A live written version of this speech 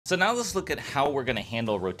So now let's look at how we're going to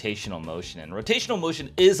handle rotational motion. And rotational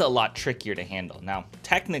motion is a lot trickier to handle. Now,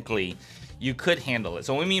 technically, you could handle it.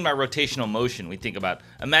 So what we mean by rotational motion, we think about,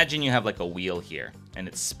 imagine you have like a wheel here and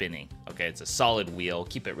it's spinning. Okay, it's a solid wheel.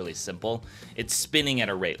 Keep it really simple. It's spinning at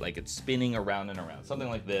a rate, like it's spinning around and around. Something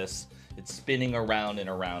like this. It's spinning around and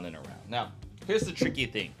around and around. Now, here's the tricky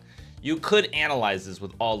thing. You could analyze this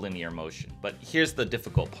with all linear motion, but here's the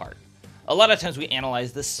difficult part. A lot of times we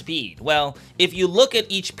analyze the speed. Well, if you look at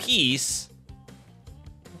each piece,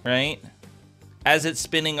 right, as it's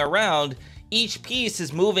spinning around, each piece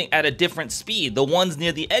is moving at a different speed. The ones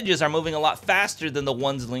near the edges are moving a lot faster than the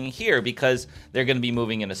ones lying here because they're going to be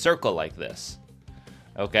moving in a circle like this.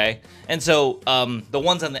 Okay? And so the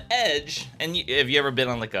ones on the edge, and have you ever been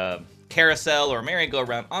on like a carousel or a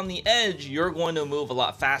merry-go-round, on the edge, you're going to move a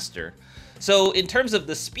lot faster. So in terms of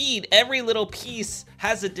the speed, every little piece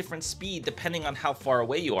has a different speed depending on how far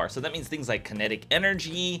away you are. So that means things like kinetic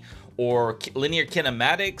energy or linear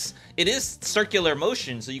kinematics. It is circular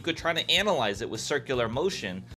motion, so you could try to analyze it with circular motion.